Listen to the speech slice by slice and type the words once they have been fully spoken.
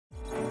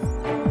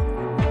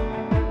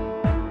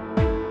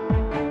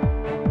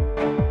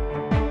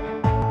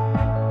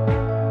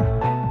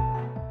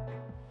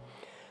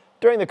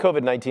During the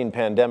COVID-19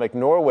 pandemic,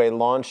 Norway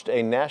launched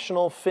a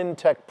national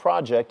FinTech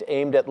project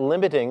aimed at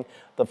limiting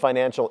the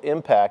financial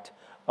impact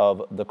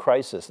of the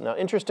crisis. Now,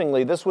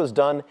 interestingly, this was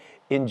done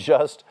in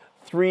just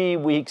 3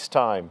 weeks'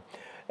 time.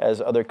 As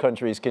other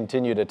countries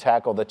continue to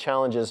tackle the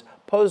challenges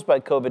posed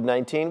by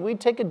COVID-19, we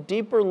take a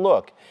deeper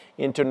look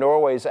into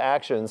Norway's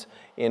actions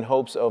in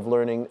hopes of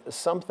learning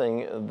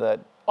something that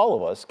all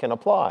of us can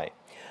apply.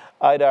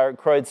 Idar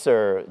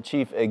Kreutzer,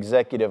 Chief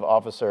Executive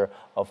Officer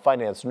of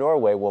Finance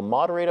Norway, will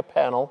moderate a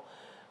panel.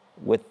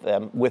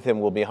 With him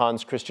will be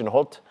Hans-Christian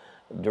Holte,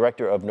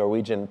 Director of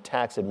Norwegian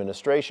Tax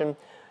Administration,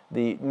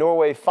 the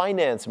Norway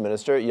Finance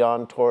Minister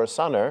Jan Tore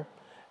Sanner,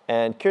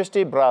 and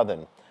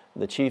Braathen,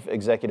 the Chief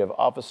Executive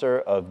Officer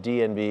of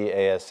DNB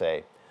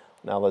ASA.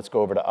 Now let's go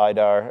over to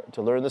Idar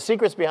to learn the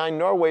secrets behind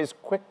Norway's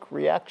quick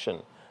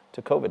reaction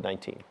to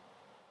COVID-19.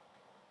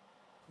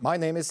 My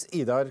name is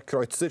Idar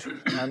Kreutzer.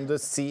 I'm the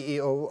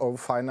CEO of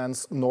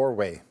Finance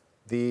Norway,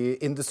 the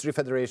industry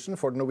federation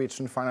for the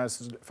Norwegian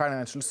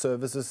financial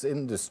services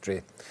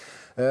industry.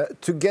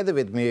 Together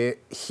with me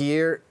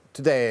here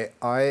today,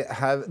 I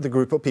have the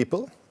group of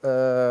people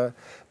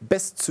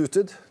best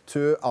suited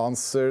to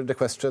answer the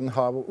question,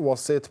 how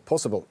was it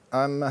possible?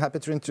 I'm happy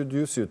to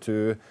introduce you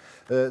to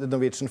the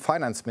Norwegian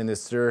Finance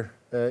Minister,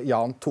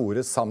 Jan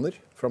Tore Sanner,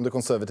 from the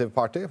Conservative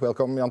Party.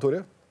 Welcome, Jan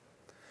Tore.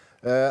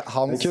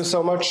 Thank you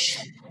so much.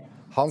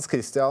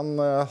 Hans-Christian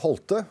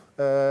Holte.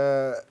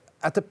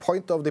 At the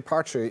point of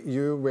departure,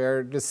 you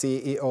were the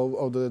CEO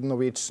of the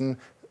Norwegian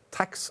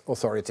tax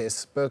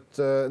authorities, but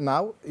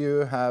now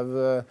you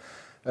have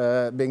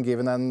been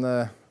given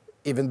an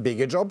even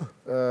bigger job,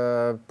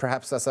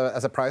 perhaps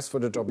as a prize for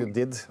the job you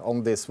did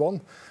on this one.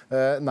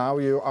 Now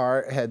you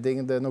are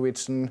heading the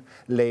Norwegian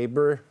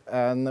Labour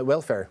and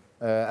Welfare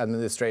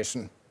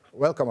Administration.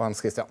 Welcome,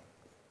 Hans-Christian.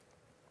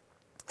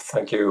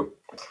 Thank you.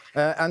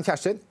 And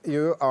Kjerstin,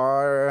 you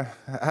are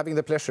having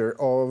the pleasure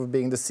of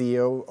being the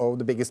CEO of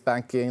the biggest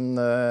bank in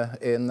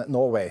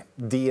Norway,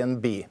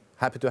 DNB.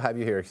 Happy to have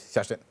you here,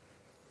 Kjerstin.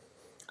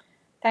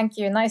 Thank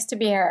you. Nice to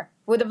be here.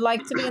 Would have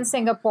liked to be in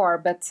Singapore,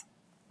 but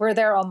we're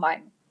there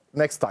online.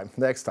 Next time.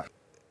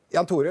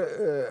 Jan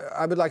Tore,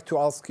 I would like to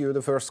ask you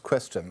the first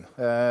question.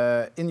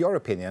 In your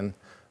opinion,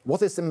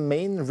 what is the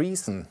main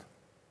reason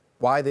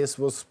why this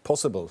was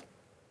possible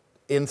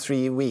in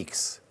 3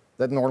 weeks?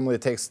 That normally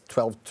takes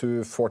 12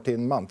 to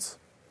 14 months.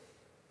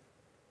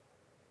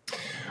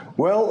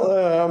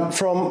 Well,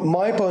 from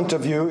my point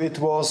of view, it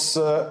was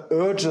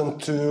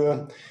urgent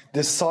to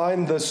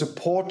design the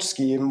support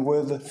scheme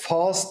with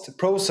fast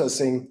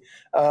processing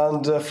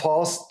and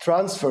fast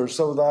transfer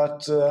so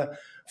that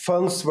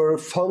funds were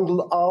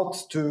funneled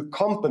out to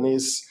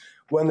companies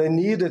when they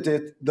needed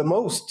it the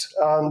most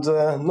and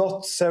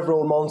not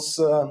several months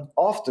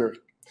after.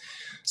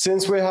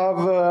 Since we have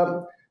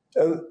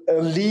a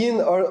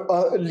lean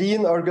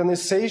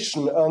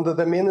organization under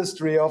the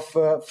Ministry of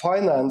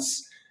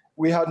Finance,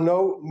 we had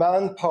no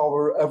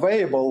manpower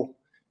available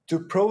to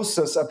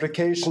process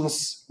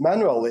applications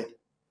manually.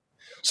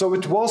 So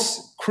it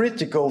was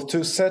critical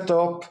to set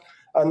up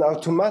an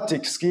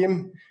automatic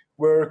scheme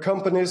where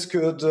companies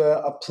could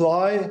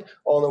apply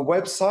on a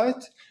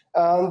website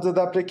and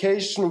the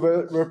application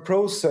were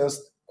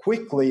processed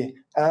quickly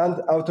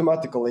and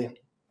automatically.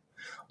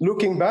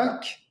 Looking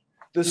back,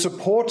 the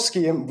support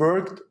scheme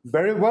worked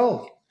very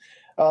well.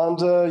 And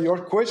your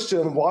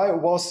question, why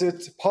was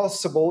it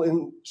possible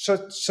in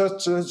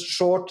such a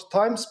short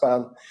time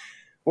span?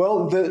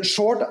 Well, the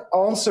short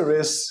answer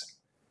is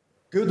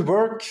good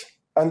work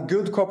and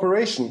good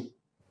cooperation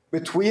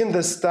between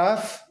the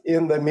staff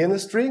in the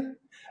ministry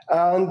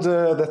and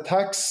the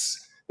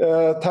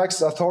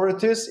tax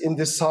authorities in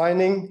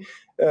designing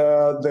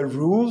the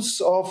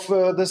rules of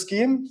the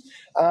scheme,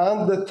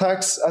 and the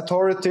tax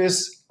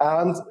authorities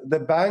and the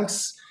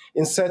banks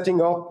in setting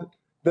up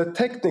the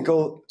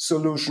technical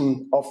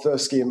solution of the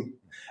scheme.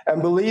 And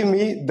believe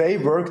me, they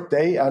worked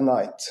day and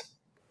night.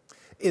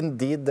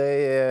 Indeed,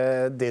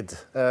 they did.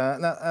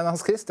 And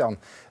Hans-Christian,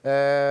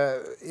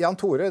 Jan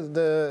Tore,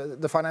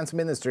 the finance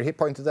minister, he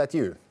pointed at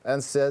you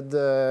and said,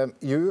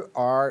 you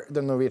are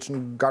the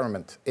Norwegian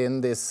government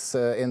in this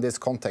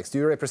context.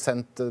 You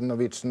represent the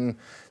Norwegian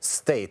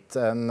state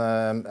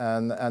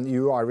and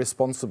you are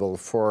responsible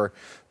for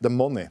the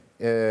money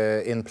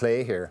in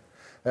play here.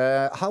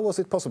 How was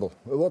it possible?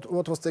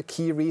 What was the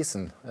key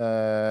reason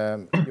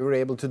you were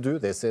able to do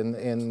this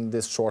in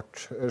this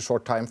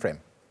short time frame?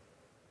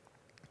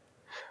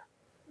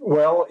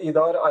 Well,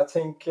 Idar, I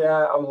think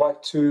I would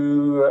like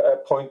to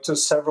point to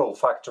several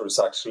factors,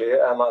 actually,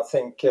 and I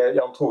think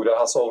Jan Tore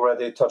has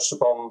already touched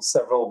upon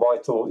several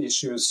vital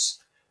issues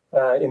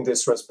in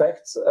this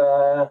respect.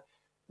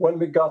 When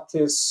we got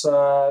this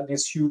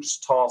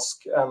huge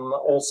task and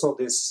also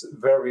this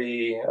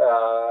very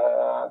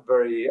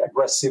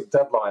aggressive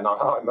deadline,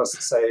 I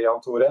must say,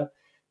 Jan Tore,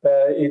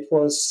 it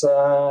was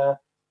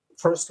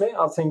firstly,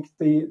 I think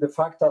the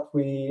fact that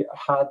we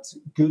had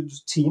good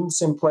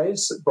teams in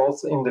place,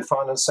 both in the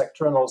finance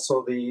sector and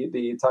also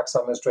the tax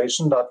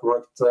administration, that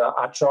worked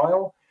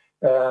agile,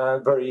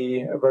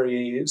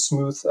 very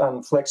smooth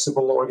and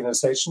flexible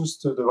organizations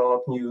to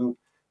develop new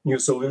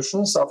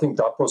solutions. I think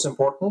that was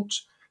important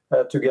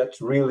to get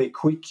really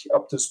quick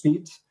up to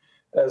speed.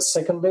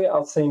 Secondly,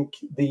 I think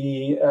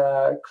the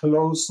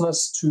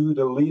closeness to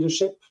the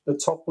leadership, the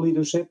top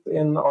leadership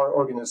in our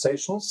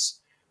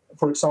organizations.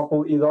 For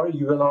example, Idar,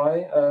 you and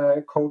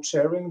I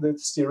co-chairing the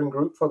steering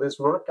group for this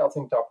work. I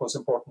think that was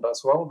important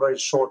as well. Very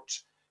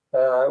short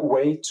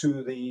way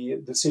to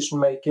the decision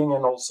making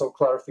and also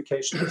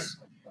clarifications.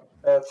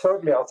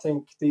 Thirdly, I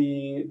think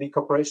the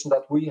cooperation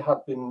that we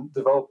had been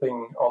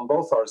developing on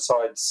both our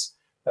sides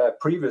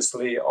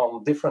previously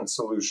on different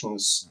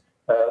solutions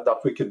that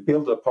we could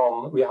build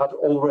upon. We had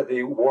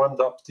already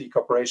warmed up the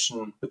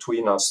cooperation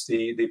between us,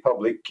 the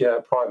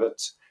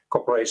public-private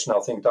cooperation. I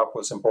think that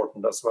was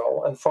important as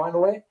well. And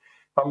finally,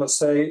 I must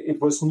say it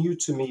was new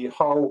to me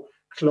how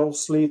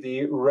closely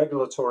the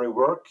regulatory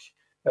work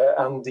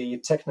and the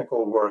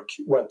technical work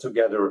went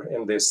together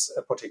in this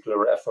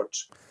particular effort.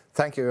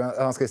 Thank you,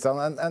 Hans Christian.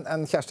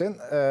 And Kjerstin,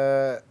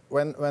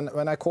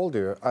 when I called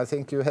you, I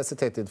think you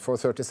hesitated for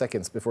 30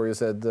 seconds before you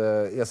said,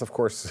 yes, of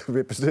course,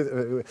 we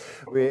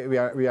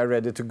are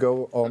ready to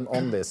go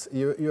on this.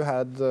 You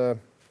had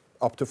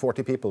up to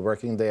 40 people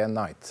working day and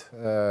night,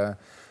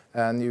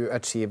 and you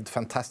achieved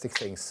fantastic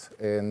things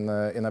in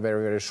a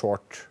very, very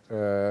short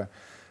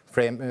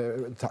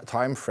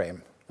time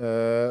frame.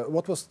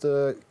 What was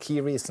the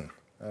key reason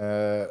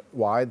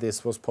why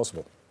this was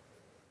possible?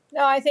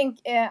 No, I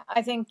think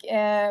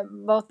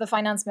both the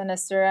finance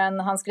minister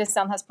and Hans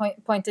Christian has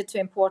pointed to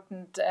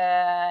important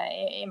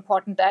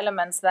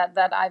elements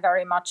that I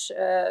very much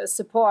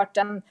support.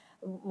 And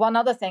one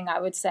other thing I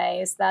would say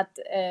is that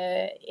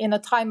in a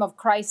time of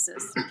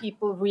crisis,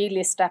 people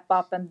really step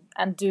up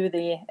and do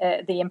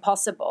the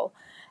impossible.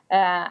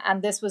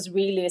 And this was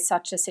really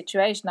such a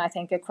situation, I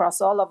think, across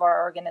all of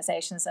our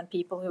organizations and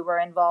people who were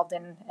involved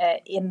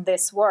in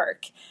this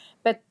work.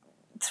 But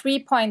 3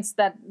 points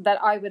that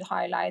I would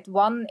highlight.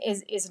 One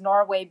is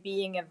Norway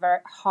being a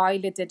very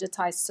highly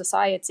digitized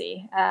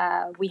society.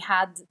 We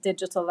had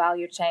digital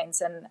value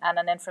chains and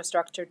an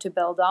infrastructure to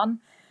build on.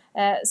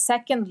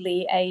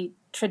 Secondly, a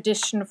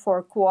tradition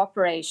for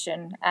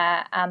cooperation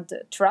and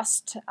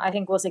trust, I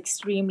think, was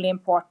extremely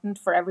important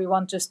for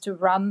everyone just to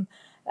run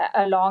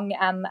along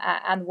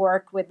and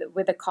work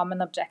with a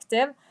common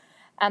objective.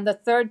 And the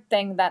third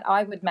thing that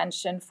I would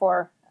mention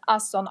for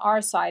us on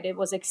our side, it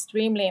was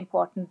extremely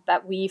important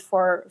that we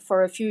for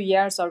a few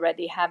years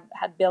already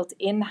had built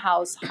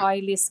in-house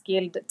highly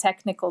skilled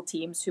technical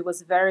teams who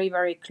was very,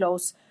 very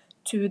close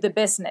to the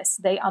business.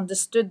 They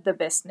understood the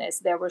business.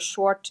 There were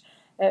short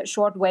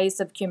ways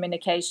of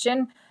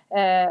communication,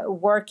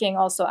 working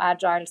also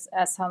agile,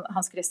 as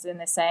Hans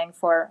Christian is saying,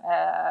 for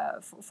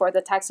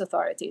the tax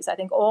authorities. I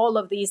think all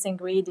of these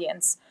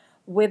ingredients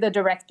with a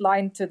direct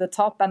line to the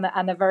top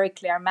and a very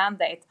clear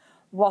mandate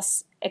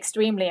was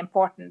extremely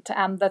important.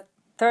 And the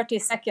 30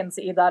 seconds,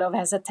 Idar, of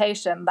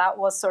hesitation, that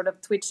was sort of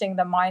twitching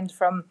the mind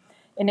from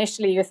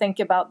initially you think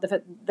about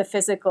the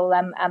physical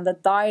and the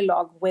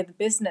dialogue with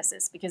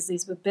businesses, because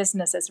these were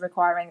businesses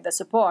requiring the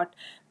support.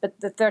 But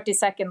the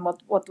 30-second,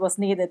 what was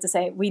needed to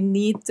say, we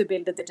need to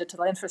build a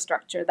digital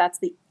infrastructure. That's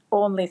the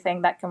only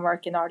thing that can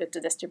work in order to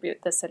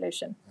distribute the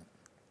solution.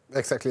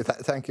 Exactly.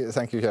 Thank you,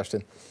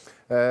 Kjerstin.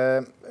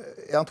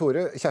 Jan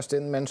Tore,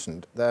 Kjerstin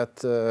mentioned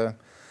that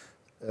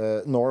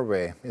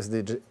Norway is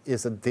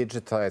a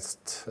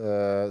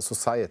digitized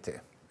society.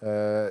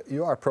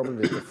 You are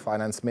probably the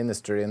finance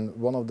minister in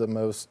one of the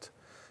most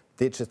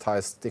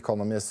digitized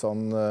economies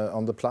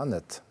on the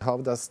planet. How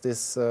does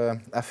this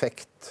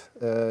affect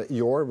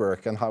your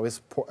work, and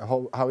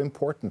how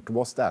important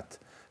was that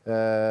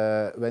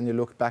when you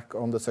look back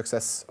on the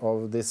success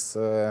of this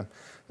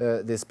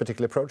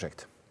particular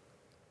project?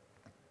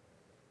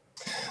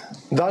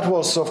 That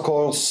was, of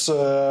course,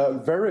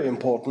 very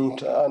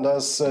important. And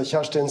as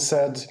Kjerstin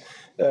said,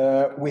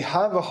 we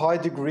have a high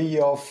degree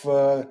of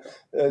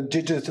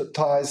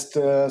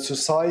digitized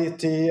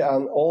society,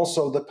 and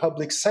also the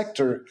public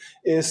sector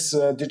is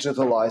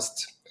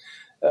digitalized.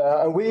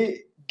 And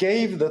we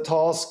gave the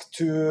task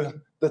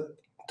to the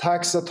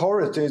tax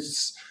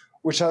authorities,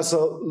 which has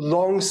a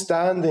long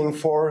standing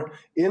for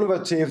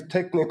innovative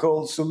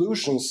technical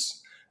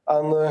solutions,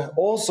 and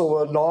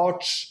also a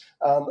large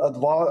and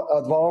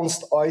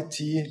advanced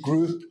IT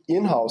group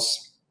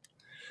in-house.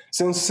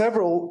 Since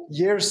several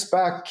years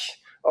back,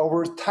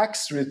 our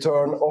tax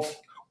return of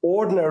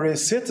ordinary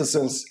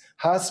citizens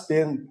has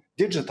been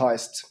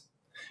digitized.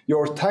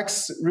 Your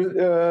tax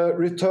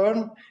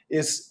return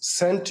is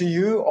sent to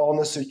you on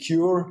a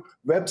secure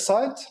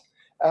website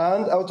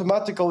and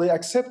automatically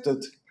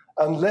accepted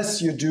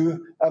unless you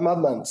do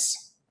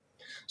amendments.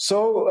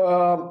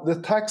 So the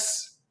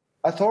tax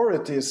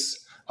authorities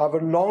have a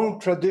long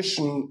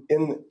tradition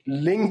in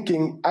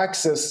linking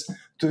access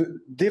to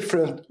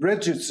different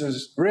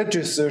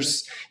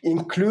registers,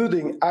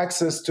 including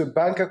access to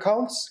bank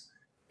accounts,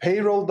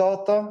 payroll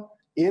data,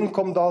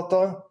 income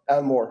data,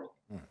 and more.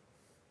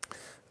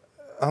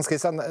 Hans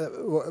Christian,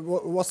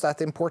 was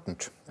that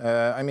important?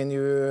 I mean,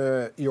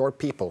 your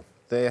people,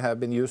 They have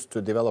been used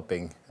to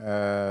developing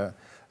a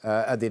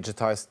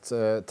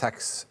digitized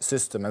tax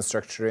system and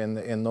structure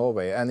in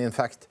Norway. And in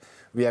fact,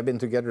 we have been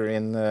together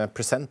in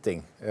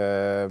presenting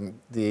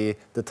the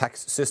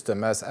tax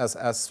system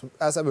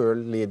as a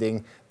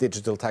world-leading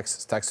digital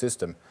tax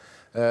system.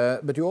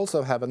 But you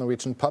also have a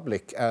Norwegian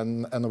public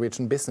and a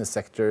Norwegian business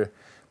sector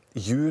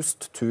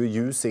used to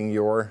using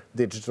your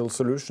digital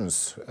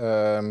solutions.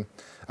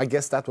 I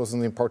guess that was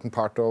an important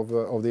part of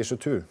the issue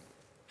too.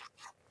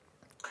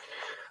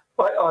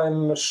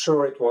 I'm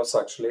sure it was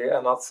actually,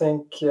 and I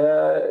think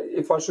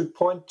if I should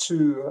point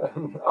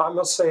to, I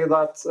must say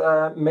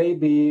that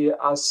maybe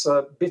as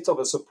a bit of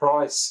a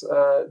surprise,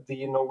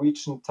 the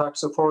Norwegian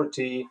tax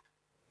authority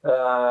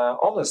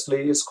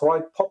honestly is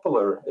quite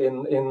popular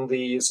in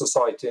the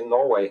society in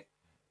Norway.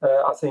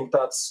 I think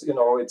that's,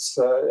 it's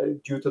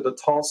due to the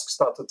tasks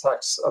that the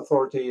tax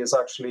authority is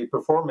actually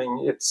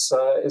performing.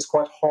 It's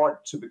quite hard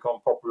to become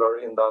popular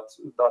in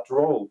that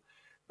role.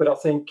 But I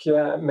think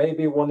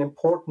maybe one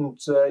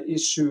important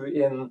issue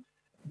in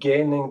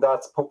gaining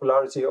that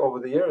popularity over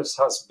the years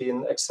has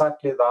been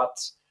exactly that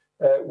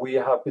we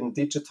have been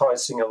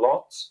digitizing a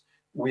lot.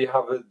 We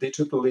have a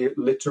digitally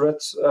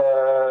literate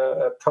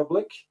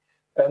public,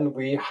 and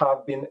we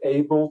have been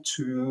able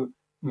to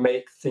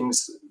make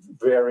things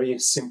very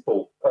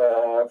simple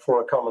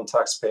for a common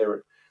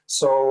taxpayer.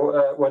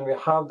 So when we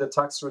have the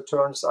tax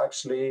returns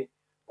actually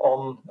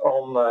on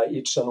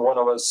each and one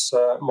of us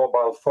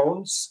mobile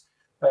phones,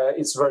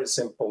 it's very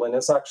simple, and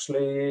it's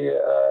actually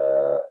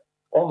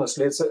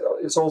honestly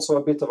it's also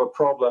a bit of a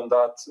problem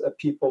that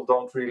people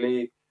don't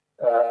really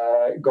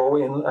go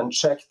in and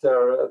check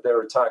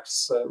their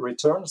tax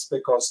returns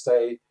because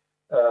they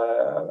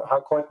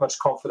have quite much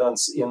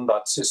confidence in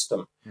that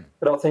system.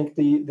 But I think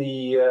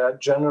the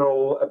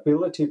general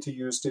ability to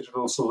use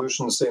digital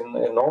solutions in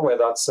Norway,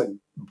 that's a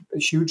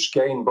huge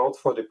gain both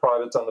for the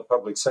private and the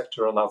public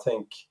sector, and I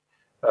think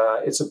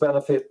it's a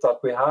benefit that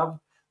we have.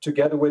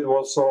 Together with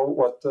also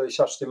what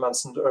Kjerstin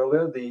mentioned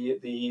earlier,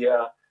 the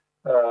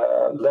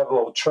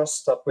level of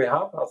trust that we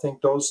have. I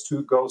think those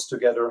two goes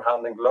together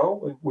hand in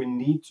glove. We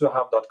need to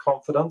have that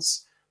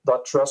confidence,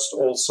 that trust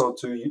also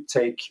to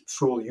take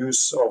full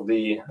use of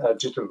the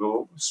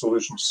digital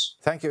solutions.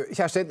 Thank you.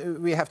 Kjerstin,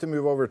 we have to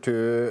move over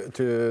to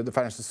the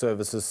financial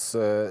services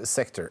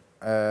sector.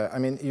 I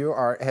mean, you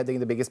are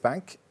heading the biggest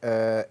bank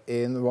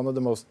in one of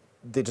the most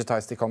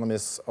digitized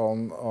economies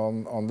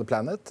on the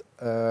planet.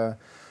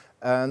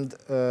 And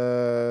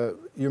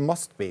you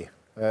must be,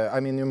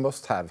 you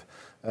must have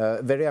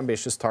very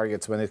ambitious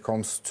targets when it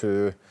comes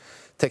to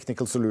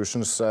technical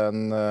solutions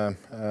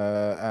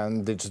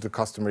and digital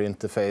customer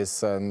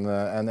interface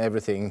and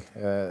everything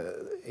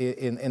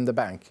in the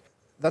bank.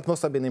 That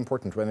must have been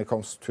important when it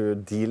comes to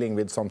dealing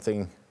with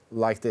something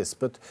like this.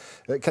 But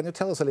can you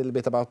tell us a little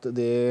bit about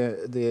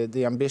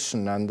the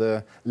ambition and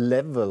the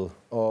level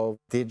of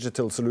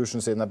digital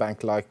solutions in a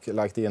bank like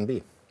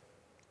DNB?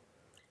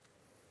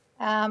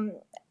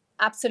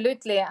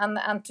 Absolutely,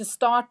 and to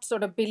start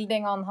sort of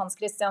building on Hans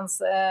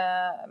Christian's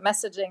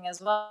messaging as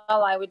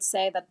well, I would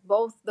say that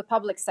both the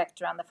public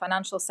sector and the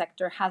financial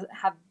sector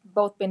have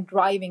both been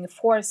driving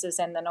forces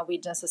in the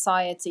Norwegian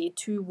society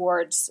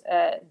towards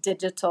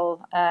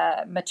digital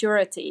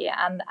maturity,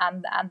 and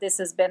this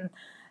has been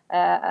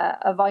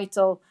a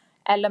vital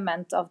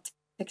element of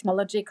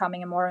technology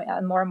coming a more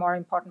and more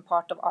important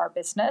part of our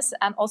business,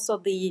 and also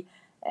the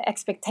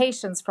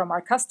expectations from our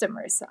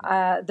customers.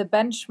 The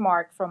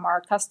benchmark from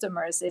our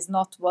customers is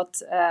not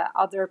what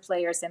other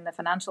players in the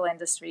financial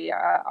industry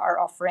are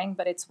offering,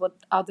 but it's what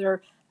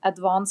other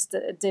advanced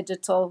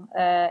digital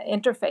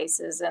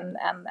interfaces and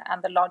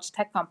the large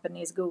tech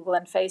companies, Google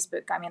and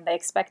Facebook. I mean, they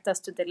expect us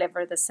to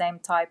deliver the same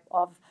type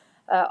of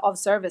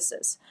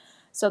services.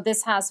 So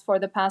this has, for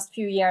the past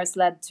few years,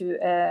 led to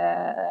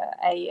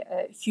a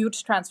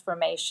huge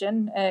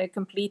transformation,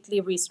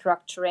 completely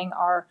restructuring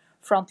our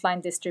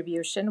frontline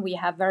distribution. We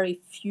have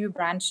very few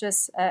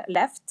branches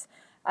left.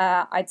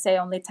 I'd say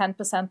only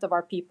 10% of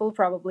our people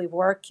probably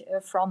work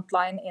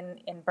frontline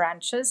in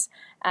branches,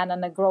 and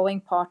then a growing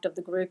part of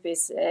the group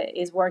is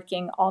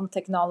working on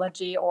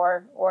technology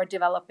or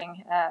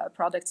developing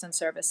products and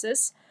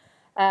services.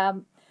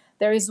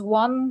 There is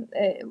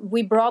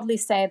we broadly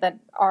say that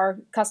our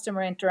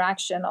customer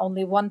interaction,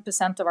 only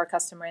 1% of our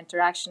customer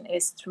interaction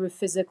is through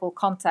physical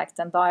contact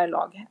and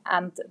dialogue,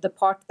 and the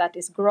part that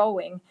is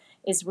growing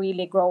is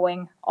really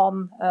growing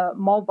on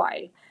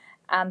mobile.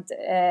 And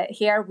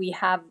here we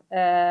have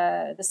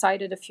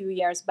decided a few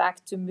years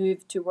back to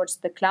move towards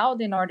the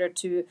cloud in order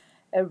to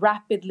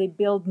rapidly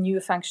build new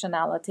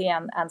functionality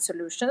and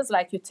solutions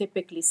like you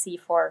typically see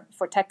for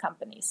tech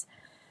companies.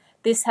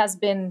 This has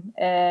been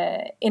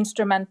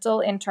instrumental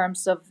in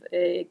terms of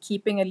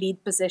keeping a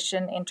lead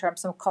position in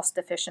terms of cost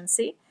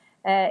efficiency,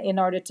 in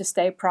order to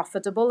stay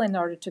profitable, in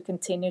order to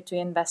continue to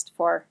invest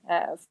for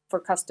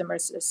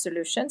customers'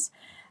 solutions.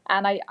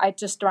 And I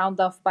just round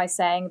off by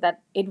saying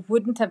that it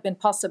wouldn't have been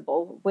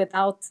possible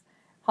without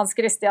Hans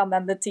Christian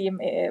and the team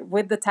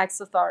with the tax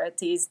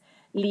authorities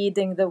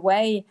leading the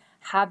way,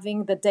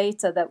 having the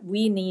data that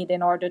we need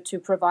in order to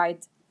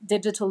provide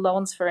digital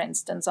loans, for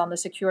instance, on a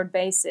secured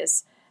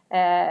basis,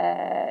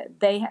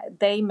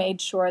 they made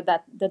sure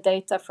that the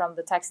data from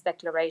the tax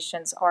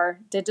declarations are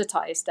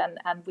digitized,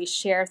 and we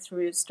share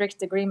through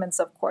strict agreements,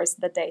 of course,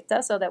 the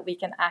data so that we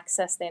can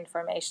access the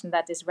information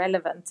that is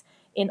relevant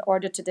in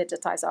order to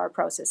digitize our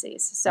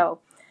processes. So,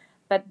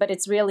 but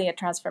it's really a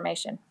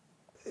transformation.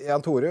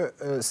 Jan Tore,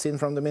 seen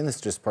from the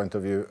ministry's point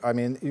of view, I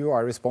mean, you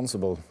are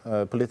responsible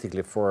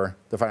politically for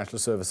the financial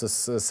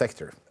services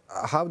sector.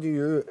 How do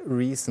you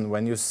reason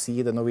when you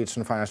see the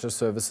Norwegian financial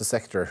services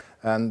sector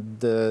and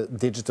the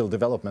digital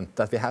development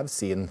that we have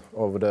seen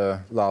over the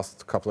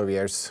last couple of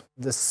years?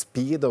 The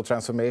speed of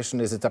transformation,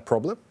 is it a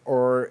problem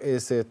or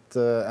is it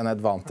an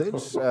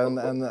advantage?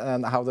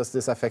 And how does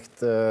this affect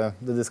the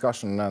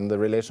discussion and the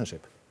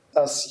relationship?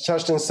 As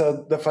Kjerstin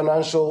said, the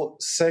financial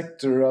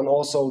sector and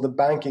also the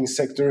banking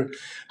sector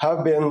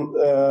have been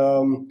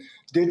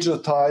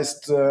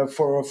digitized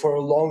for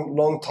a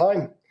long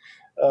time.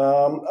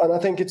 And I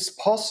think it's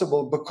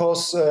possible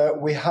because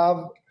we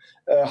have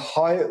a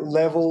high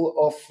level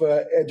of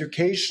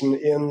education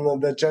in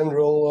the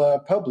general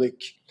public,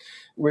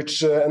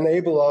 which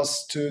enable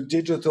us to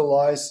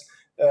digitalize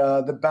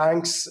the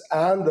banks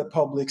and the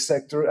public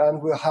sector,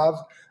 and we have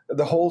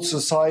the whole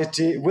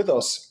society with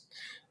us.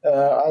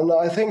 And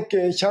I think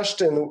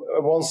Kjerstin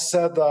once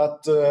said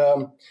that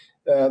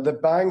the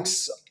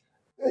banks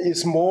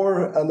is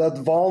more an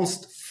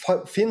advanced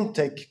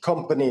FinTech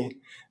company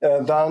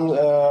than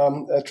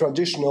a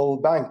traditional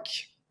bank.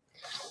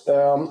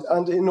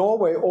 And in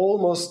Norway,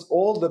 almost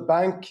all the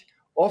bank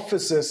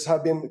offices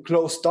have been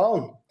closed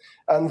down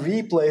and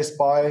replaced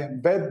by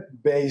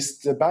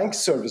web-based bank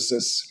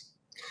services.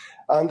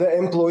 And the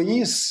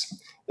employees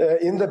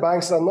in the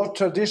banks are not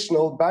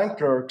traditional bank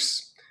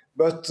clerks,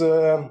 but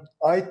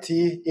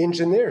IT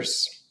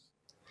engineers.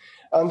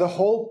 And the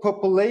whole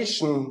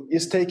population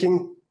is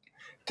taking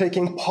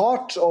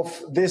part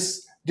of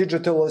this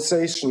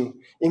digitalization,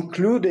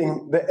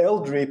 including the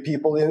elderly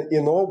people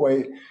in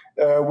Norway,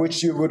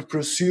 which you would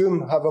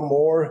presume have a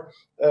more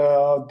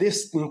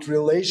distant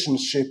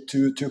relationship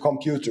to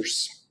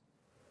computers.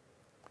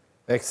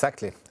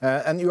 Exactly.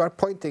 And you are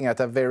pointing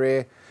at a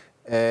very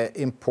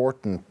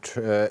important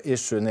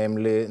issue,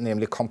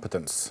 namely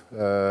competence.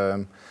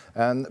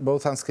 And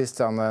both Hans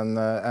Christian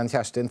and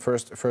Kjerstin,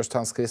 first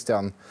Hans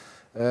Christian,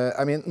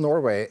 I mean,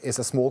 Norway is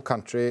a small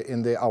country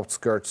in the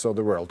outskirts of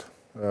the world.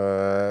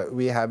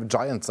 We have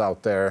giants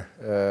out there,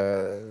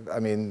 I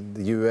mean,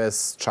 the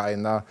US,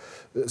 China,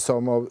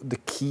 some of the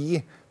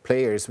key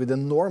players with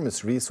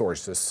enormous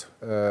resources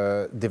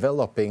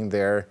developing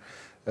their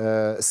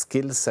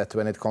skill set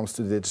when it comes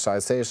to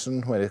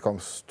digitization, when it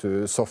comes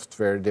to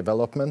software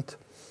development.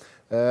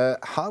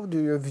 How do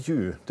you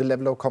view the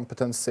level of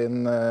competence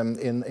in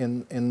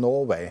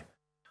Norway?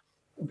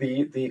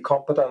 The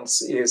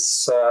competence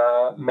is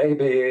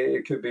maybe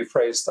it could be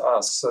phrased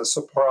as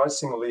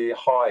surprisingly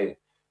high,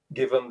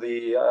 given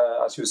the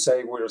as you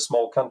say, we're a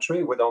small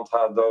country. We don't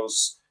have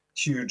those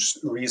huge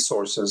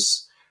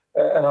resources,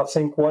 and I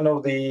think one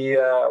of the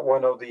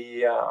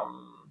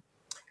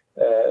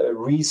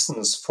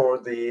reasons for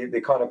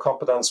the kind of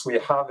competence we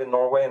have in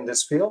Norway in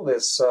this field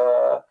is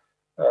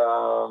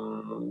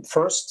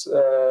first,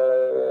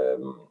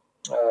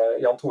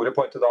 Jan Tore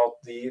pointed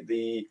out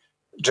the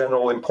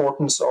general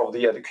importance of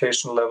the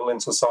education level in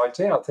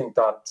society. I think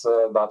that's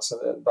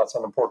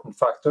an important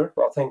factor.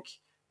 I think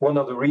one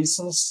of the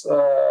reasons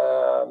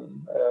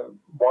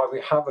why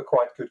we have a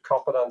quite good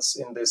competence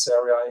in this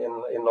area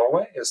in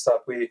Norway is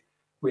that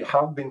we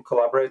have been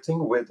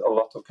collaborating with a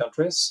lot of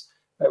countries.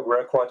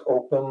 We're a quite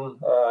open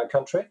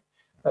country,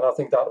 and I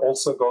think that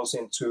also goes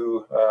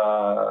into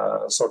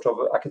sort of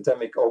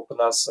academic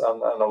openness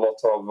and a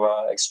lot of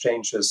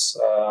exchanges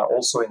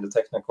also in the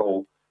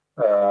technical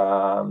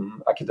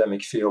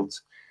academic field.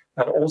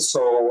 And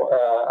also,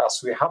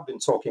 as we have been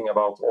talking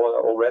about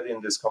already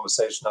in this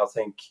conversation, I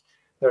think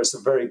there's a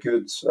very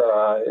good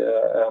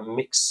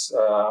mix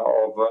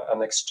of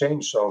an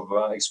exchange of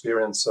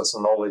experiences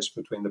and knowledge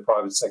between the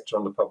private sector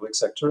and the public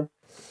sector.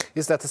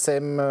 Is that the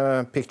same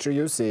picture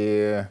you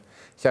see,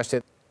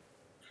 Kjerstin?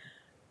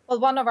 Well,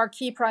 one of our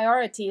key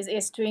priorities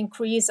is to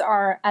increase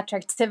our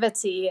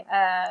attractivity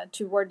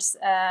towards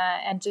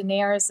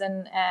engineers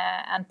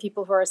and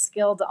people who are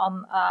skilled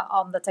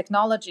on the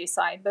technology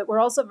side. But we're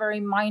also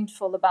very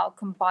mindful about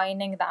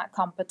combining that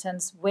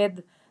competence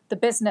with the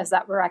business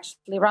that we're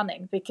actually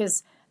running,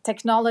 because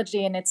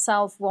technology in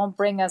itself won't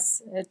bring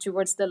us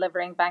towards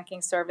delivering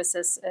banking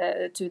services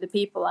to the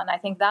people, and I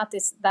think that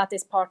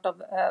is part of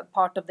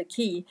the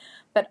key.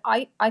 But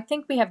I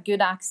think we have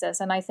good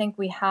access, and I think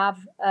we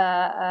have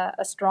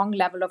a strong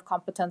level of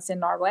competence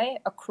in Norway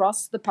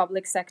across the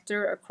public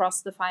sector,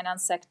 across the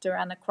finance sector,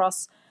 and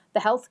across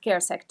the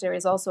healthcare sector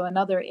is also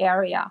another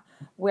area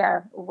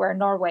where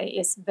Norway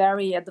is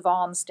very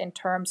advanced in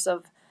terms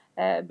of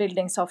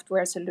building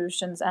software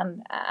solutions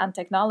and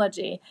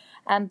technology.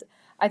 And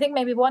I think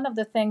maybe one of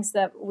the things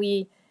that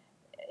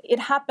it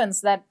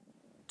happens that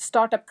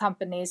startup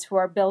companies who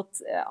are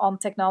built on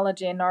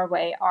technology in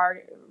Norway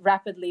are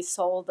rapidly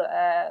sold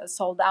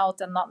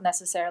out and not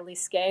necessarily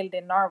scaled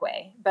in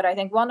Norway. But I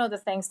think one of the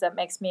things that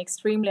makes me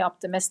extremely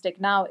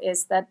optimistic now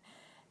is that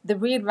the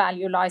real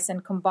value lies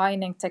in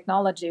combining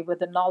technology with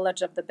the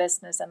knowledge of the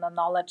business and the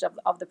knowledge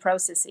of the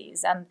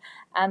processes.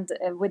 And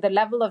with the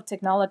level of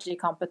technology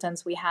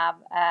competence we have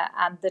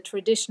and the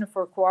tradition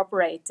for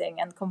cooperating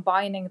and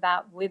combining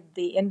that with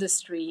the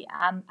industry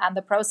and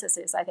the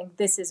processes, I think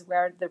this is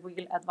where the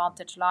real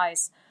advantage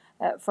lies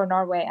for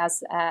Norway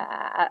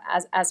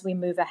as we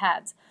move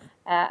ahead.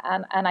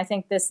 And I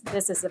think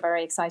this is a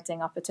very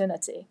exciting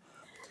opportunity.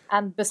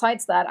 And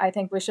besides that, I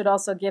think we should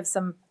also give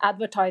some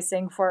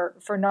advertising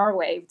for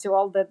Norway to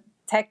all the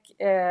tech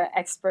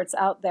experts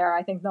out there.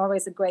 I think Norway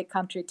is a great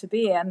country to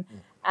be in.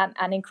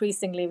 And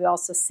increasingly, we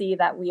also see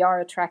that we are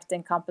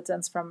attracting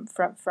competence from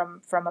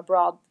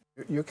abroad.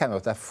 You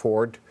cannot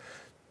afford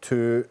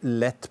to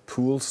let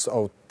pools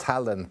of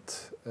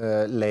talent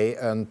lay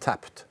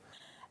untapped.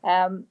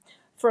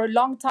 For a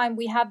long time,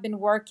 we have been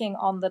working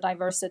on the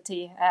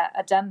diversity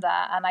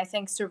agenda, and I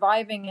think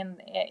surviving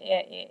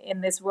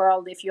in this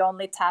world, if you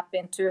only tap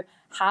into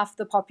half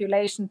the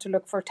population to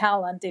look for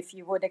talent, if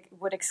you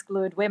would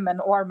exclude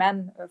women or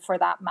men for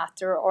that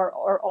matter,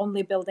 or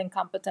only building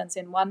competence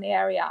in one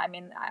area, I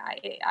mean,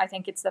 I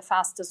think it's the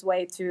fastest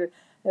way to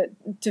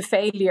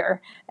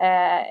failure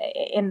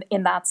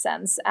in that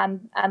sense,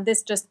 and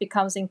this just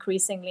becomes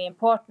increasingly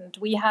important.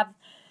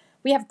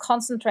 We have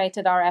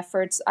concentrated our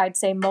efforts, I'd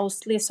say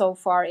mostly so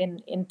far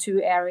in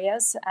two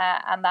areas,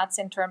 and that's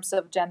in terms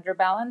of gender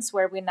balance,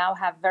 where we now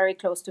have very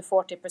close to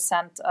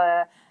 40%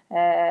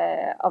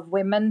 of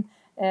women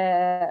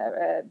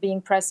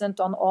being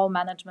present on all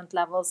management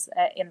levels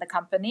in the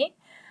company.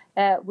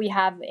 We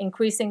have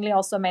increasingly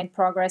also made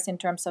progress in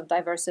terms of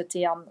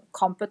diversity on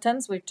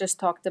competence. We've just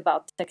talked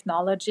about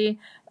technology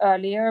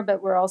earlier,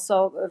 but we're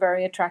also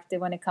very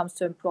attractive when it comes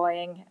to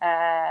employing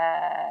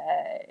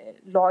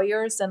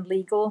lawyers and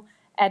legal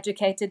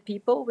educated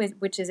people,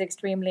 which is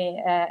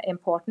extremely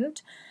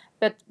important.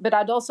 But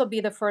I'd also be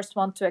the first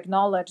one to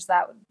acknowledge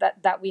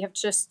that we have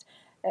just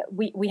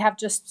we have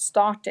just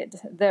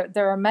started.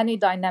 There are many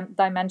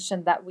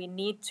dimensions that we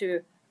need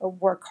to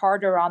work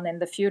harder on in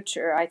the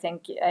future. I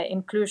think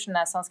inclusion,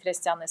 as Hans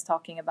Christian is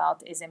talking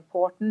about, is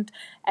important.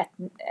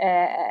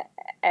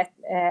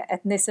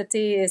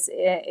 Ethnicity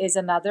is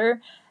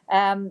another.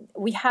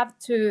 We have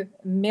to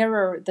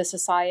mirror the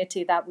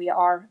society that we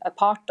are a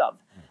part of.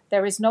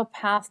 There is no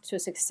path to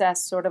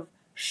success sort of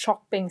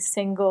shopping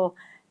single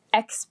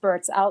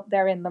experts out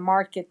there in the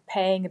market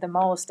paying the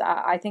most.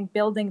 I think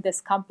building this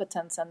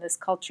competence and this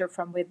culture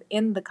from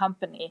within the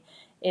company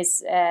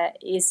is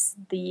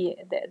the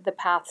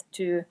path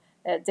to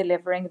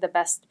delivering the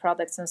best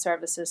products and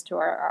services to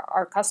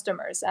our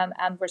customers,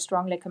 and we're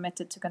strongly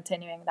committed to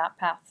continuing that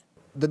path.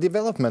 The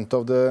development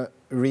of the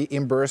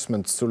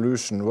reimbursement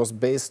solution was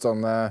based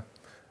on a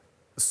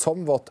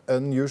somewhat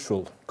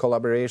unusual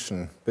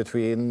collaboration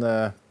between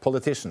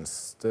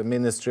politicians, the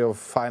Ministry of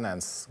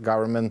Finance,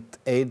 government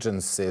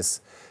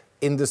agencies,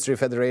 industry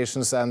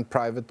federations and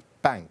private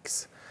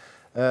banks.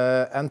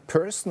 And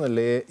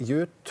personally,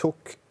 you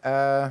took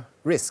a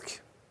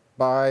risk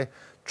by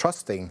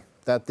trusting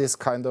that this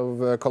kind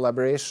of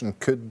collaboration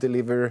could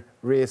deliver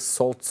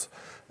results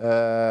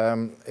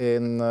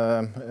in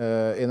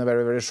a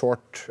very, very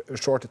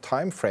short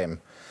time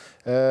frame.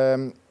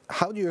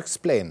 How do you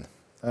explain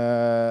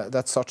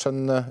that such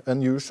an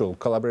unusual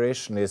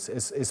collaboration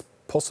is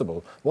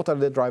possible? What are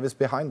the drivers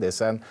behind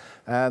this, and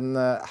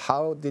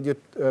how did you?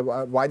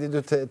 Why did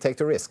you take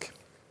the risk?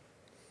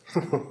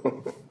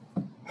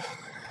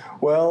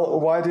 Well,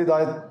 why did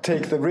I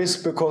take the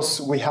risk? Because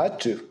we had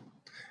to.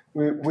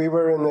 We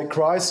were in a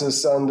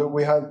crisis, and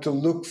we had to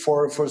look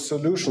for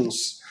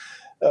solutions.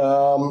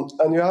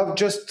 And you have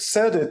just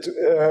said it.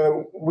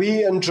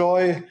 We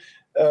enjoy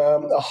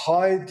a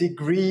high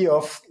degree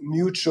of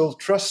mutual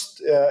trust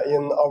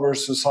in our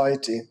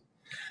society.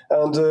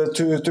 And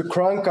to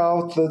crank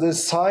out the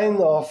design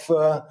of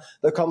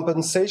the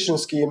compensation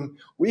scheme,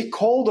 we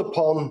called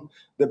upon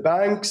the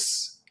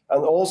banks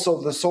and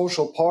also the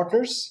social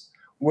partners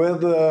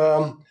with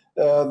the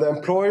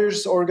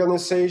employers'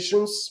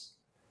 organizations,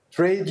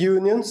 trade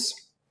unions,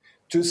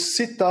 to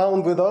sit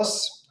down with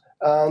us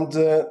and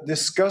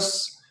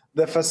discuss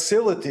the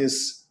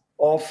facilities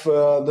of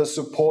the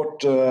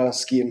support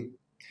scheme.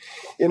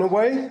 In a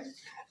way,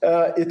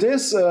 it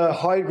is a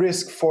high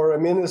risk for a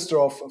Minister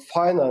of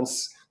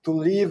Finance to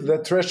leave the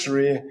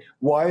Treasury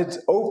wide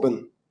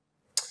open.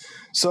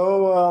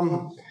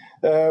 So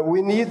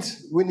we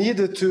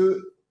needed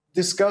to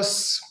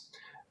discuss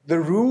the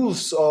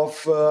rules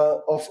of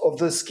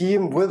the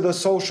scheme with the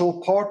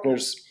social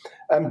partners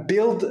and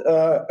build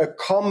a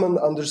common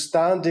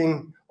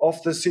understanding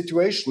of the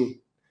situation.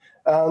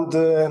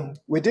 And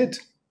we did.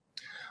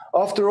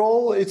 After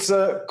all, it's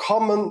a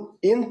common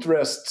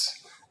interest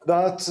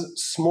that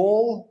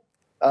small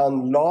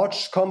and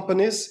large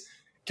companies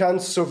can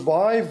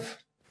survive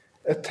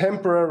a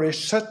temporary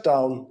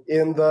shutdown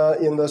in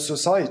the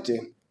society.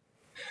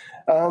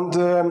 And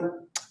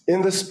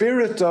in the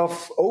spirit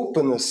of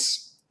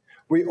openness,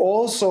 we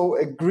also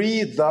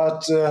agreed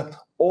that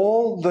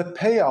all the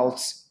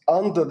payouts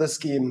under the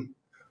scheme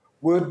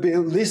would be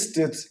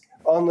listed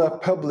on a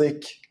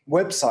public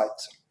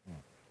website.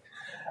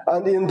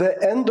 And in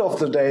the end of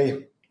the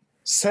day,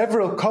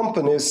 several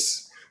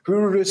companies who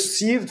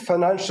received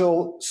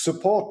financial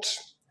support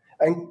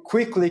and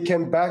quickly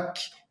came back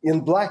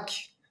in black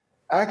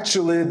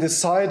actually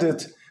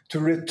decided to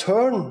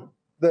return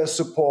their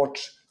support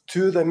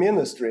to the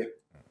ministry.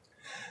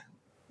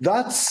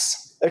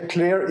 That's a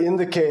clear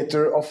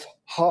indicator of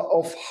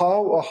how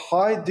a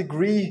high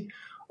degree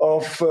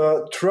of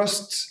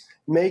trust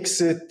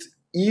makes it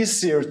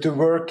easier to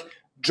work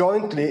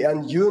jointly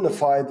and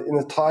unified in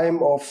a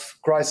time of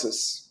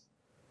crisis.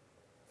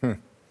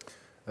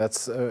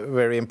 That's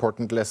very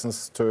important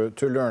lessons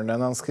to learn.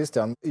 And Hans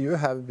Christian, you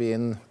have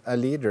been a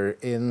leader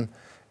in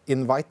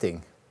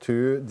inviting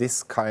to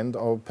this kind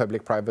of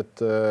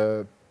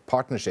public-private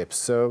partnerships.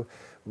 So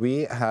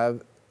we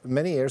have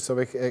many years of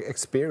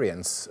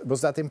experience.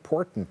 Was that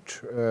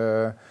important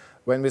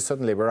when we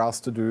suddenly were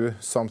asked to do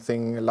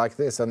something like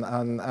this?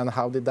 And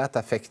how did that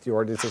affect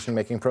your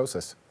decision-making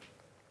process?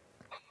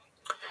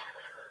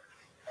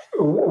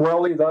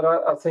 Well,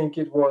 Idar, I think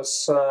it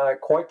was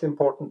quite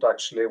important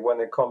actually when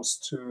it comes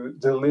to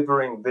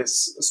delivering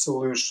this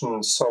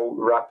solution so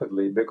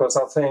rapidly, because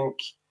I think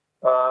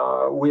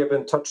we have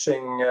been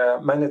touching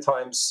many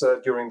times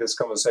during this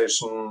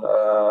conversation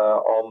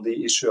on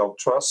the issue of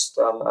trust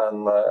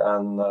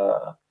and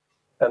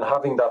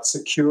having that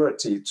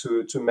security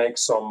to make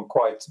some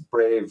quite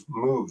brave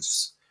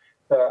moves.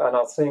 And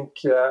I think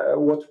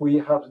what we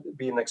have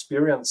been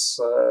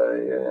experiencing,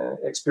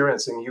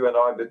 you and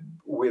I,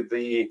 with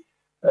the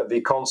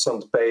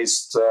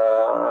consent-based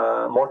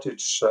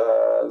mortgage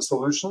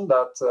solution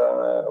that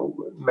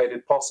made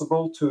it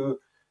possible to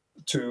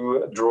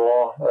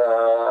draw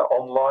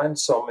online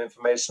some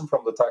information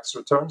from the tax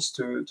returns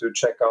to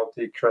check out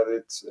the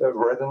credit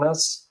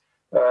readiness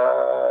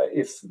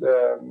if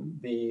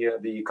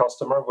the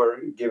customer were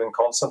giving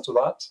consent to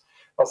that.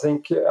 I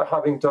think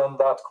having done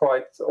that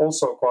quite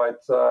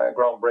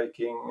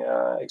groundbreaking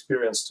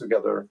experience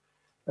together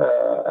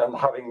and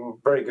having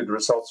very good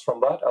results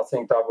from that, I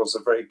think that was a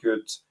very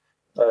good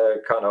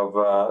kind of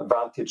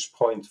vantage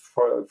point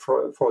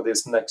for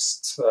this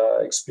next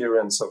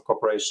experience of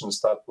cooperation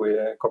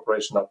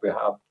that we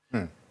have.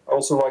 I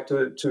also like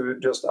to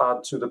just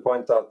add to the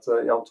point that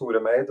Jan Tore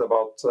made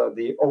about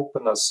the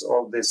openness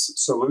of this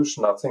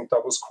solution. I think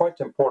that was quite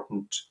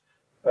important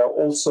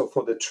also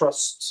for the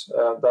trust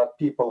that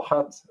people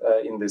had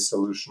in this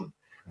solution.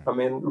 I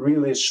mean,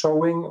 really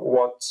showing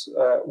what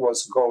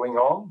was going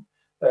on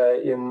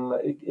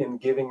in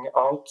giving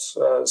out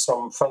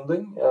some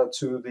funding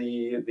to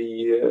the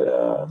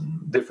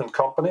different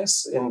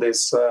companies in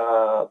this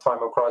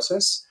time of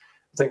crisis.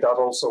 I think that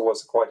also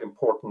was a quite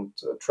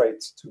important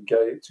trait to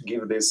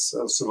give this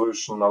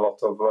solution a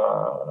lot of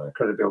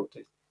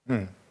credibility.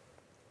 And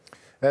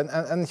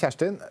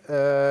Kjerstin,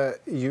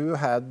 you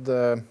had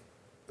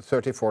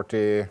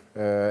 30-40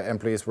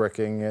 employees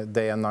working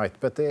day and night,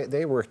 but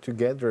they work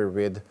together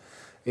with,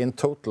 in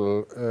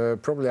total,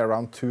 probably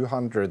around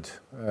 200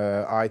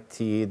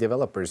 IT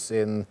developers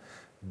in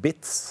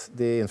BITS,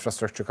 the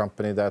infrastructure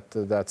company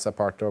that's a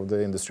part of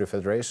the Industry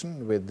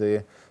Federation, with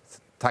the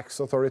tax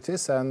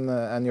authorities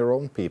and your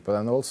own people,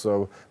 and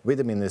also with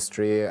the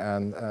ministry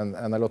and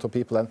a lot of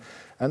people.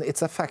 And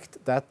it's a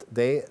fact that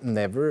they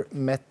never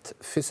met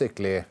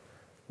physically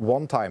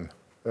one time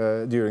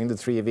during the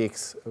 3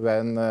 weeks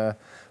when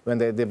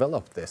they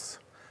developed this.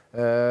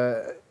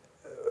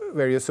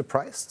 Were you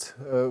surprised?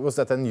 Was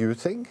that a new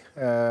thing?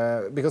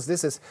 Because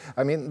this is,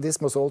 I mean, this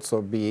must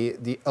also be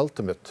the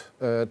ultimate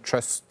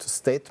trust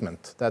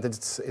statement that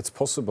it's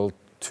possible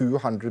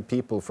 200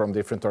 people from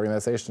different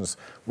organizations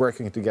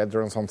working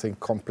together on something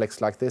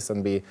complex like this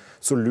and be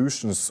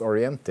solutions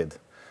oriented.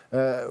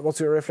 What's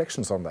your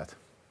reflections on that?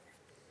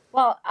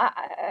 Well,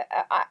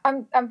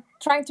 I'm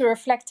trying to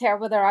reflect here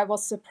whether I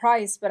was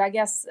surprised, but I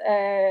guess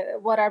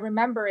what I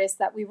remember is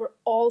that we were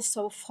all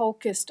so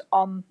focused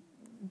on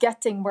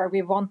getting where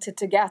we wanted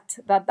to get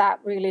that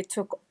really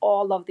took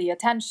all of the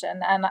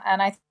attention. And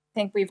I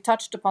think we've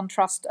touched upon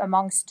trust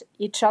amongst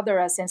each other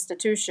as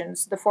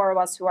institutions, the four of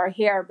us who are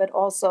here, but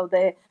also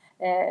the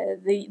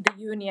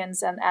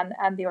unions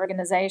and the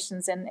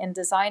organizations in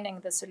designing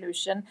the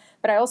solution.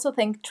 But I also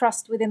think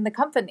trust within the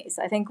companies.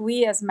 I think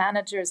we as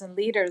managers and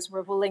leaders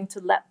were willing to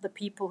let the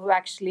people who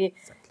actually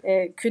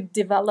could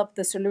develop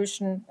the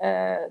solution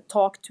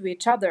talk to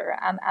each other.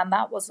 And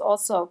that was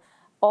also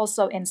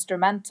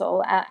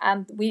instrumental.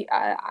 And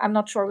I'm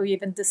not sure we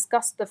even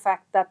discussed the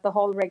fact that the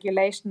whole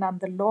regulation and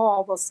the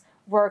law was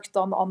worked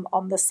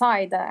on the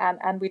side,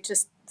 and we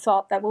just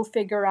thought that we'll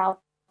figure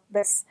out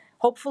this.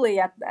 Hopefully,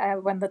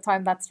 when the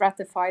time that's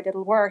ratified,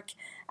 it'll work,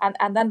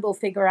 and then we'll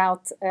figure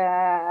out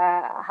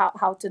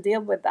how to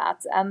deal with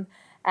that. And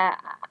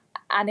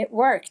it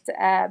worked.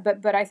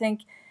 But I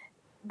think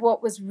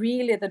what was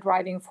really the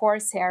driving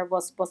force here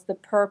was the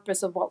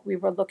purpose of what we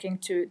were looking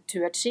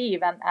to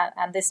achieve,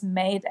 and this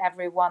made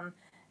everyone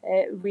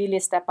really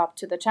step up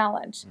to the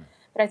challenge.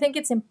 But I think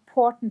it's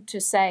important to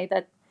say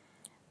that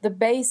the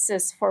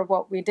basis for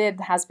what we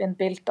did has been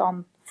built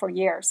on for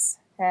years.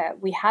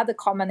 We had a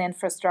common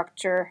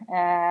infrastructure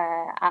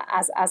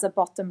as a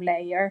bottom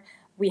layer.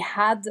 We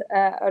had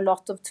a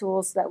lot of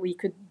tools that we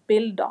could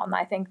build on.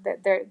 I think that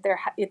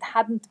it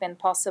hadn't been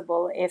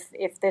possible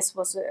if this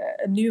was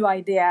a new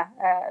idea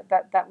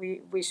that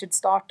we should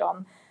start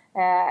on.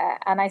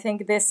 And I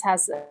think this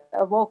has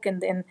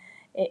awoken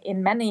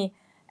in many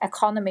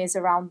economies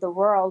around the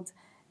world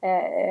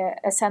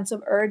a sense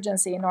of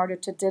urgency in order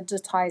to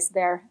digitize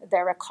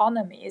their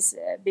economies,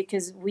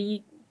 because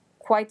we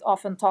quite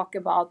often talk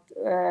about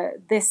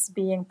this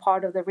being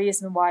part of the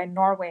reason why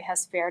Norway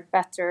has fared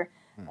better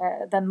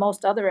than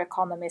most other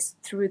economies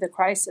through the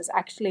crisis.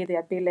 Actually, the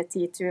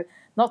ability to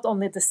not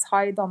only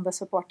decide on the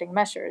supporting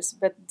measures,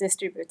 but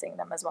distributing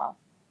them as well.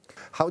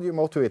 How do you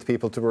motivate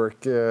people to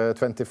work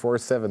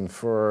 24/7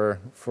 for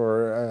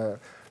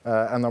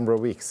a number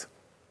of weeks?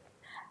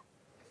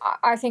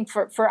 I think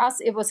for us,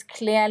 it was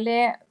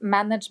clearly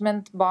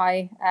management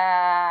by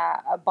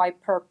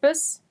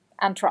purpose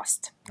and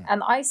trust.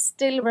 And I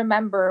still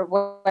remember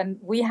when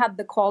we had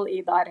the call,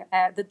 Idar,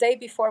 the day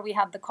before we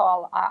had the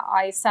call,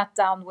 I sat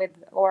down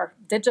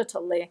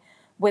digitally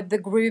with the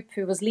group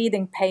who was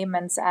leading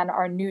payments and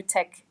our new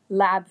tech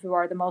lab, who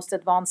are the most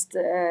advanced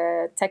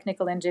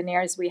technical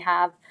engineers we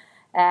have,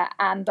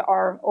 and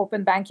our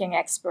open banking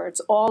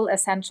experts, all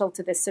essential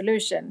to this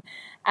solution.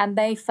 And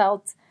they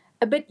felt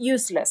a bit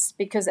useless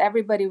because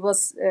everybody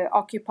was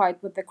occupied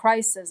with the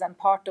crisis and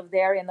part of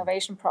their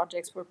innovation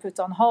projects were put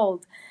on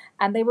hold.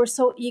 And they were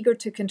so eager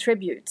to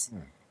contribute.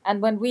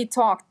 And when we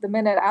talked, the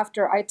minute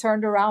after, I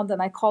turned around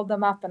and I called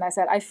them up and I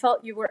said, I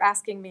felt you were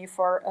asking me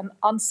for an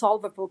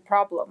unsolvable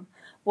problem.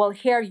 Well,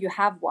 here you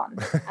have one.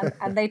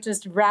 And they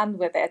just ran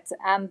with it.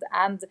 And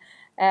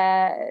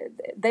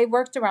they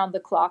worked around the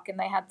clock, and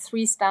they had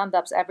 3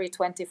 stand-ups every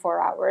 24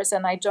 hours.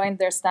 And I joined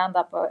their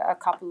stand-up a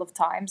couple of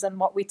times. And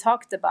what we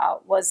talked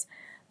about was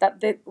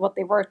that what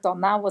they worked on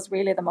now was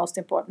really the most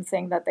important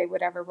thing that they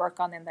would ever work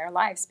on in their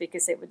lives,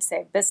 because it would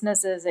save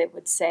businesses, it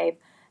would save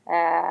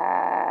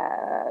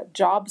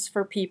jobs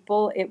for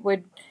people. It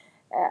would,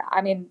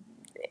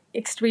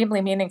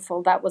 extremely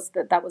meaningful. That was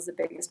the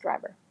biggest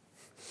driver.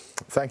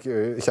 Thank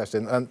you,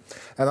 Kjerstin. And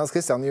Hans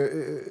Christian,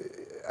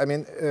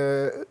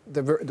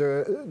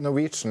 the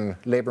Norwegian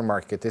labor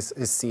market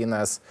is seen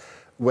as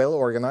well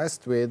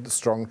organized with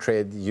strong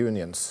trade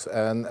unions,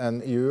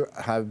 and you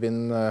have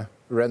been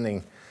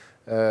running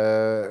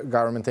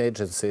government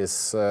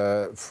agencies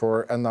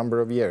for a number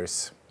of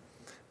years.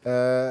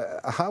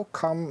 How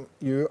come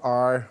you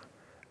are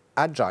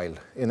agile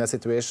in a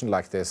situation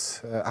like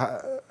this?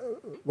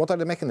 What are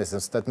the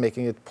mechanisms that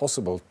making it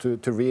possible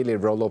to really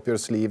roll up your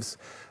sleeves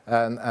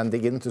and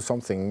dig into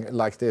something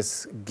like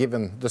this,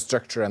 given the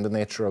structure and the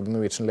nature of the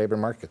Norwegian labour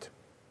market?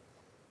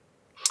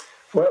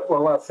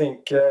 Well, I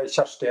think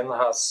Kjerstin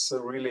has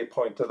really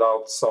pointed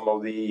out some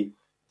of the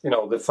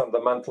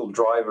fundamental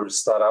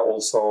drivers that I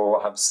also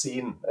have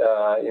seen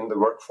in the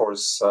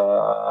workforce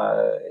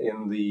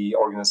in the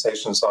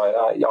organizations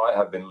I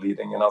have been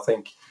leading. And I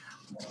think,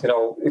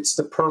 it's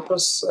the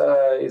purpose,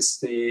 it's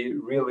the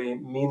really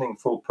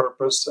meaningful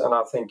purpose. And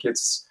I think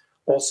it's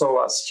also,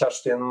 as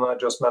Kjerstin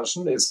just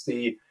mentioned, it's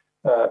the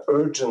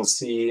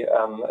urgency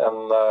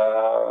and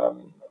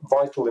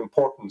vital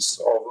importance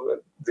of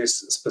this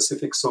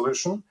specific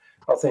solution,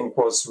 I think,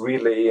 was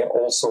really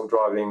also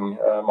driving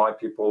my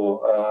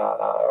people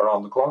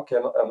around the clock.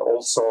 And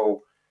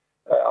also,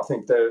 I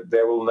think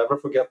they will never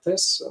forget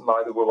this,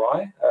 neither will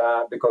I,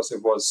 because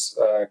it was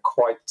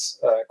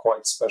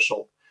quite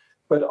special.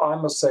 But I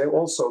must say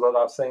also that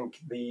I think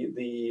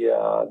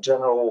the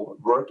general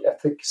work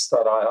ethics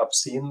that I have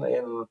seen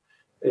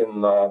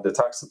in the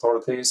tax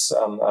authorities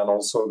and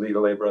also the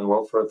Labour and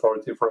Welfare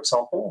Authority, for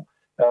example,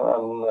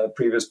 and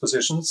previous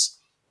positions,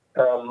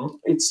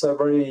 it's a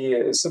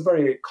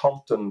very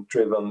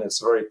content-driven,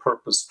 it's a very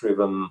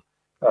purpose-driven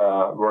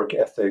work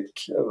ethic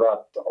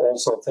that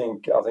also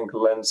I think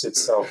lends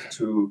itself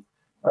to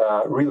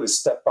really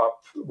step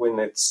up when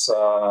it's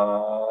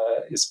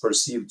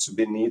perceived to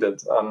be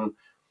needed. And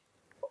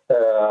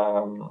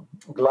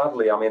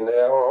gladly,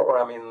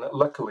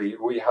 luckily,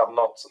 we have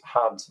not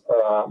had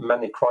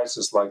many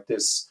crises like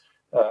this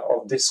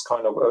of this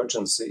kind of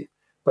urgency.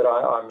 But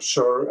I'm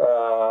sure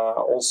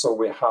also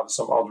we have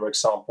some other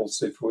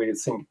examples if we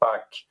think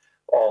back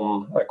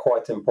on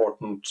quite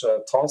important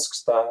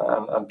tasks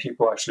and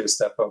people actually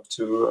step up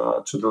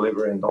to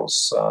deliver in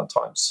those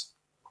times.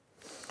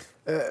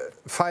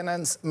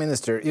 Finance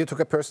Minister, you took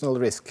a personal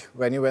risk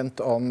when you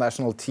went on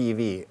national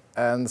TV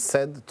and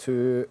said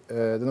to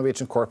the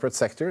Norwegian corporate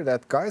sector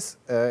that, guys,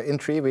 in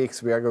 3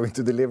 weeks we are going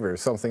to deliver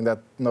something that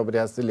nobody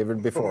has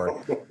delivered before.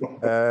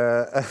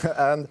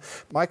 And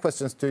my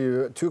questions to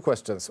you, 2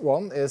 questions.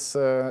 One is,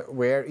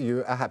 were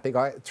you a happy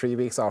guy 3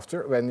 weeks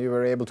after when you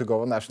were able to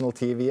go on national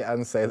TV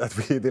and say that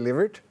we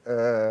delivered?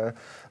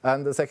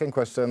 And the second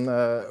question,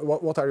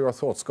 what are your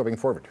thoughts going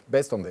forward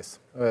based on this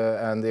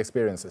and the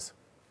experiences?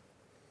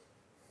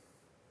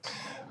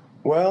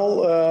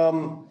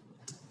 Well,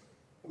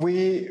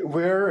 we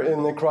were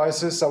in a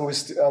crisis, and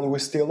we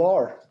still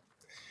are.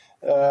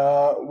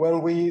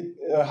 When we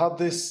had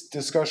this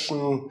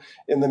discussion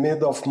in the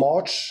mid of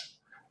March,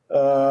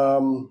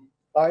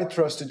 I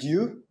trusted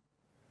you,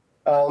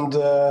 and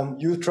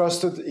you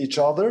trusted each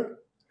other,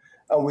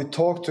 and we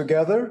talked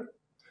together,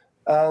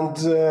 and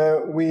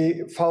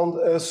we found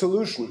a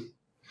solution.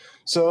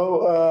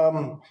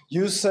 So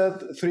you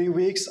said 3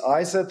 weeks,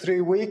 I said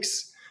 3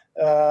 weeks,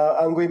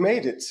 and we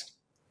made it.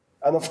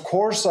 And of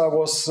course I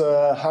was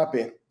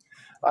happy.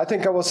 I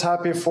think I was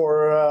happy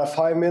for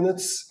 5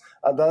 minutes,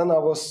 and then I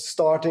was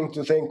starting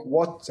to think,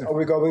 what are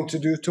we going to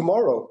do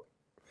tomorrow?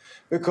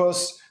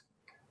 Because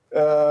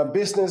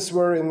business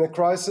were in a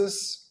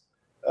crisis,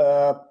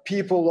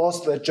 people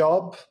lost their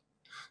job.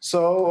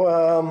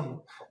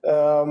 So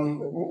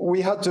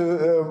we had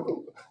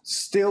to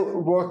still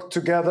work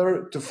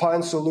together to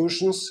find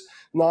solutions.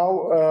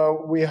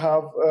 Now we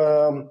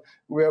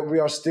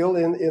are still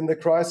in the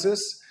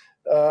crisis,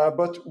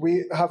 but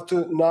we have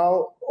to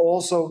now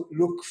also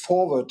look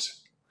forward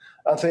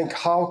and think,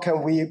 how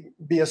can we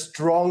be a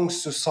strong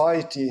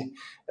society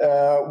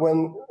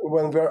when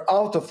we're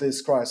out of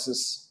this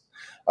crisis?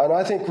 And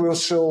I think we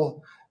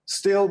shall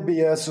still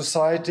be a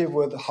society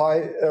with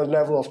high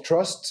level of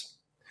trust.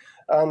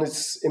 And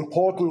it's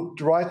important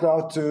right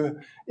now to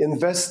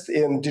invest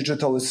in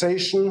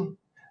digitalization,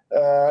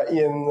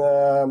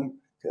 in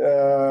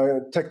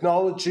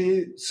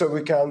technology, so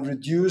we can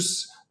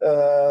reduce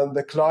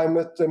the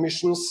climate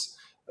emissions,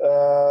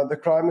 the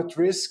climate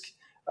risk,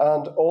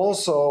 and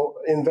also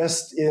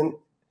invest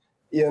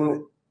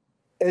in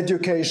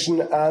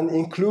education and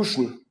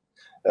inclusion.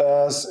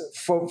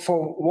 For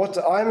what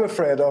I'm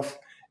afraid of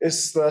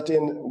is that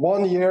in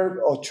 1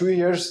 year or 2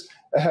 years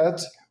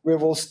ahead, we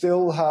will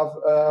still have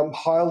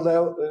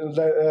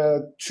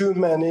too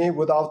many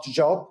without a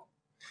job.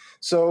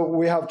 So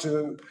we have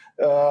to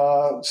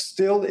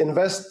still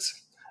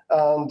invest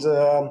and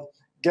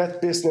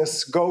get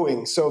business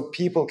going so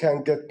people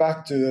can get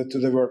back to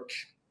the work.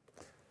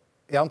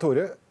 Jan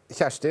Tore,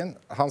 Kjerstin,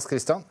 Hans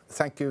Christian,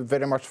 thank you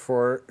very much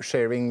for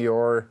sharing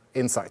your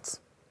insights.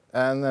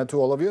 And to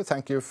all of you,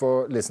 thank you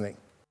for listening.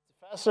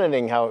 It's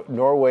fascinating how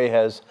Norway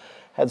has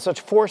had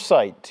such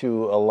foresight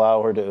to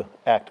allow her to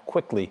act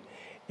quickly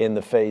in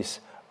the face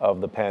of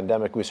the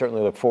pandemic. We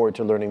certainly look forward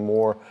to learning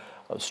more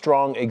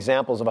strong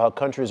examples of how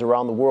countries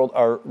around the world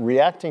are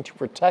reacting to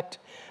protect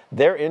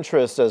their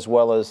interests, as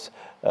well as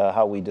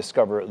how we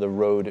discover the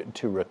road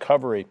to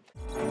recovery.